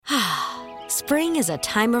Spring is a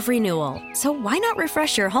time of renewal, so why not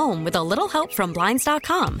refresh your home with a little help from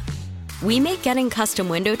Blinds.com? We make getting custom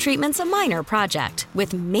window treatments a minor project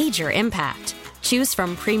with major impact. Choose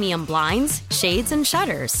from premium blinds, shades, and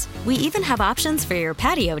shutters. We even have options for your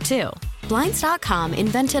patio, too. Blinds.com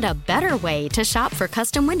invented a better way to shop for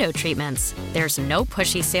custom window treatments. There's no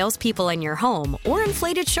pushy salespeople in your home or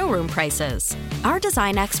inflated showroom prices. Our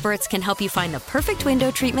design experts can help you find the perfect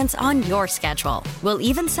window treatments on your schedule. We'll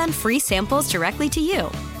even send free samples directly to you.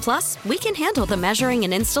 Plus, we can handle the measuring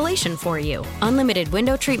and installation for you. Unlimited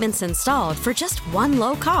window treatments installed for just one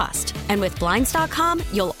low cost. And with Blinds.com,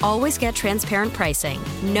 you'll always get transparent pricing.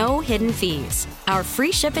 No hidden fees. Our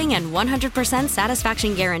free shipping and 100%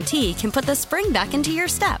 satisfaction guarantee can put the spring back into your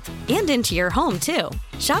step and into your home, too.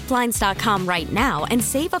 Shop Blinds.com right now and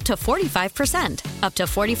save up to 45%. Up to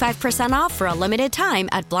 45% off for a limited time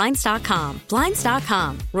at Blinds.com.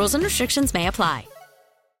 Blinds.com. Rules and restrictions may apply.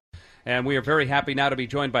 And we are very happy now to be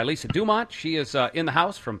joined by Lisa Dumont. She is in the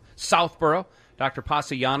house from Southborough. Dr.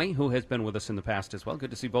 Pasiani, who has been with us in the past as well. Good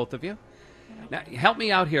to see both of you. Now, help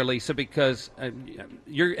me out here, Lisa, because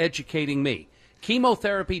you're educating me.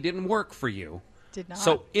 Chemotherapy didn't work for you. Did not.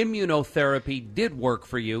 So immunotherapy did work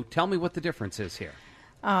for you. Tell me what the difference is here.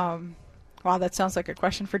 Wow, that sounds like a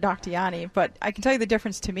question for Dr. Yanni. But I can tell you the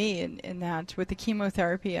difference to me in that with the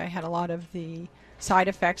chemotherapy, I had a lot of the side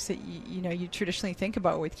effects that you traditionally think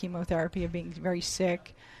about with chemotherapy, of being very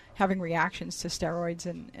sick, having reactions to steroids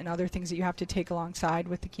and other things that you have to take alongside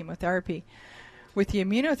with the chemotherapy. With the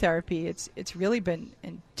immunotherapy, it's really been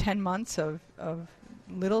in 10 months of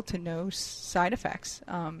little to no side effects.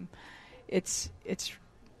 It's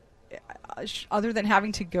other than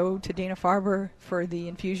having to go to Dana-Farber for the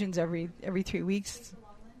infusions every 3 weeks.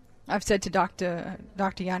 I've said to Dr.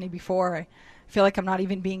 Yanni before, I feel like I'm not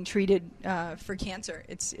even being treated for cancer.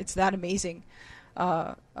 It's that amazing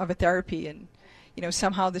of a therapy, and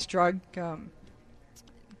somehow this drug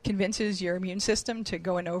convinces your immune system to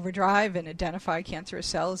go in overdrive and identify cancerous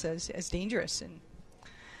cells as dangerous, and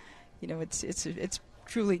it's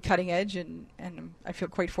truly cutting edge, and I feel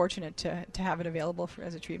quite fortunate to have it available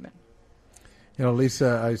as a treatment.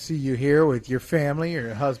 Lisa, I see you here with your family.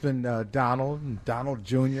 Your husband, Donald, and Donald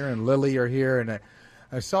Jr., and Lily are here. And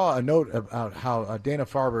I saw a note about how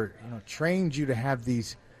Dana-Farber trained you to have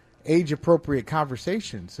these age-appropriate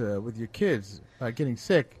conversations with your kids about getting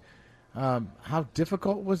sick. How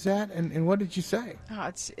difficult was that, and what did you say?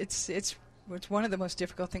 It's one of the most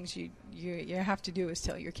difficult things you have to do is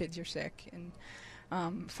tell your kids you're sick. And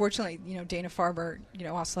fortunately, Dana-Farber,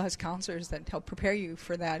 also has counselors that help prepare you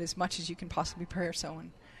for that as much as you can possibly prepare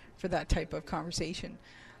someone for that type of conversation.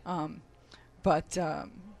 But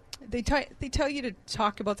they tell you to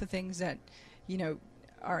talk about the things that,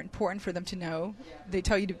 are important for them to know. They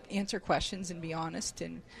tell you to answer questions and be honest,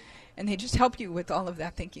 and they just help you with all of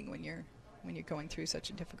that thinking when you're going through such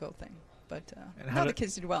a difficult thing. But the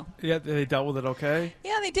kids did well. Yeah, they dealt with it okay?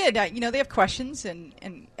 Yeah, they did. They have questions,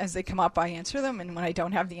 and as they come up, I answer them. And when I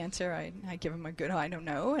don't have the answer, I give them a good I don't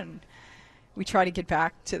know, and we try to get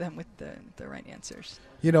back to them with the right answers.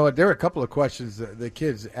 There were a couple of questions that the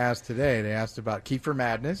kids asked today. They asked about Kiefer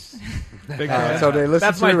Madness. So they listened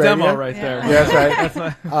That's to the my radio. demo right there. Yeah, that's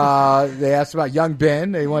right. They asked about Young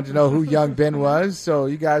Ben. They wanted to know who Young Ben was. So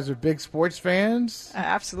you guys are big sports fans?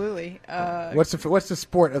 Absolutely. What's the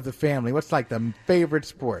sport of the family? What's like the favorite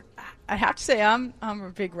sport? I'd have to say I'm a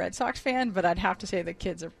big Red Sox fan, but I'd have to say the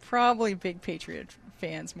kids are probably big Patriot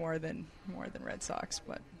fans more than Red Sox.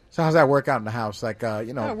 But so how's that work out in the house? Like,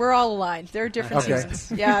 we're all aligned. There are different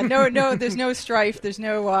seasons. Yeah, no, there's no strife. There's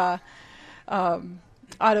no out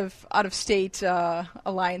of state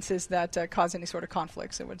alliances that cause any sort of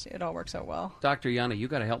conflict. So it all works out well. Dr. Yanni, you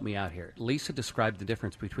got to help me out here. Lisa described the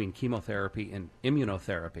difference between chemotherapy and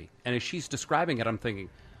immunotherapy, and as she's describing it, I'm thinking,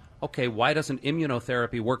 okay, why doesn't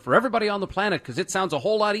immunotherapy work for everybody on the planet? Because it sounds a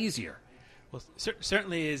whole lot easier. Well,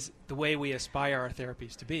 certainly is the way we aspire our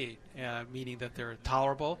therapies to be, meaning that they're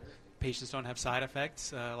tolerable, patients don't have side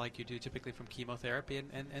effects like you do typically from chemotherapy,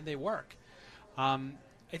 and they work. I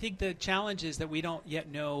think the challenge is that we don't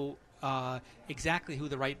yet know exactly who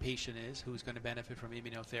the right patient is, who's going to benefit from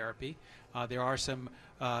immunotherapy. There are some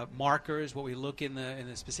markers, what we look in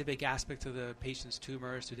the specific aspects of the patient's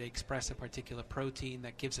tumors. Do they express a particular protein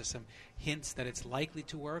that gives us some hints that it's likely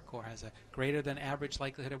to work or has a greater than average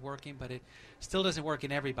likelihood of working, but it still doesn't work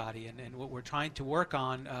in everybody. And what we're trying to work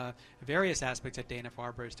on, various aspects at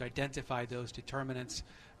Dana-Farber, is to identify those determinants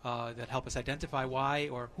that help us identify why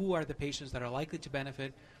or who are the patients that are likely to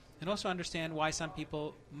benefit and also understand why some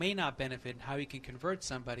people may not benefit and how you can convert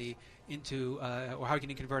somebody into, or how you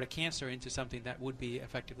can convert a cancer into something that would be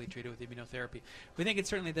effectively treated with immunotherapy. We think it's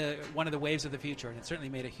certainly one of the waves of the future, and it's certainly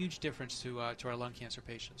made a huge difference to our lung cancer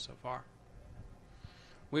patients so far.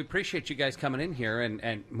 We appreciate you guys coming in here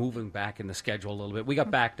and moving back in the schedule a little bit. We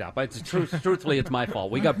got backed up. Truthfully, it's my fault.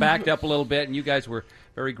 We got backed up a little bit, and you guys were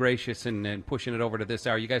very gracious in pushing it over to this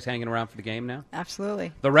hour. You guys hanging around for the game now?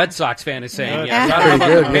 Absolutely. The Red Sox fan is saying Yeah. yes. I don't know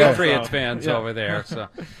Pretty about the good, yeah. Patriots fans over there. So,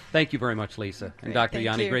 thank you very much, Lisa. And Dr. Thank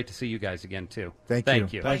Yanni, you. great to see you guys again, too.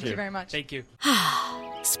 Thank you. Thank you very much. Thank you.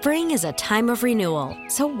 Spring is a time of renewal,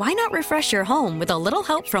 so why not refresh your home with a little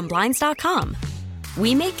help from Blinds.com?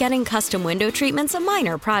 We make getting custom window treatments a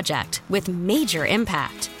minor project with major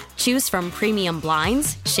impact. Choose from premium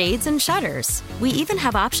blinds, shades, and shutters. We even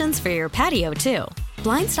have options for your patio, too.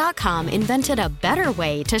 Blinds.com invented a better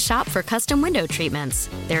way to shop for custom window treatments.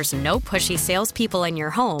 There's no pushy salespeople in your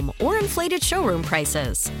home or inflated showroom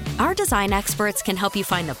prices. Our design experts can help you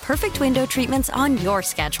find the perfect window treatments on your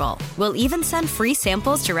schedule. We'll even send free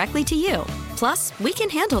samples directly to you. Plus, we can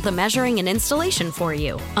handle the measuring and installation for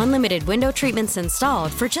you. Unlimited window treatments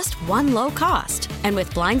installed for just one low cost. And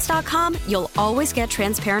with Blinds.com, you'll always get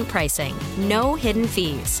transparent pricing. No hidden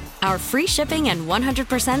fees. Our free shipping and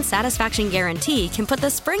 100% satisfaction guarantee can put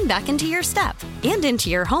the spring back into your step and into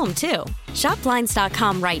your home, too. Shop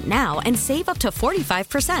Blinds.com right now and save up to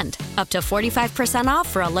 45%. Up to 45% off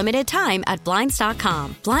for a limited time at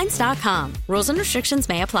Blinds.com. Blinds.com. Rules and restrictions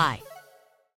may apply.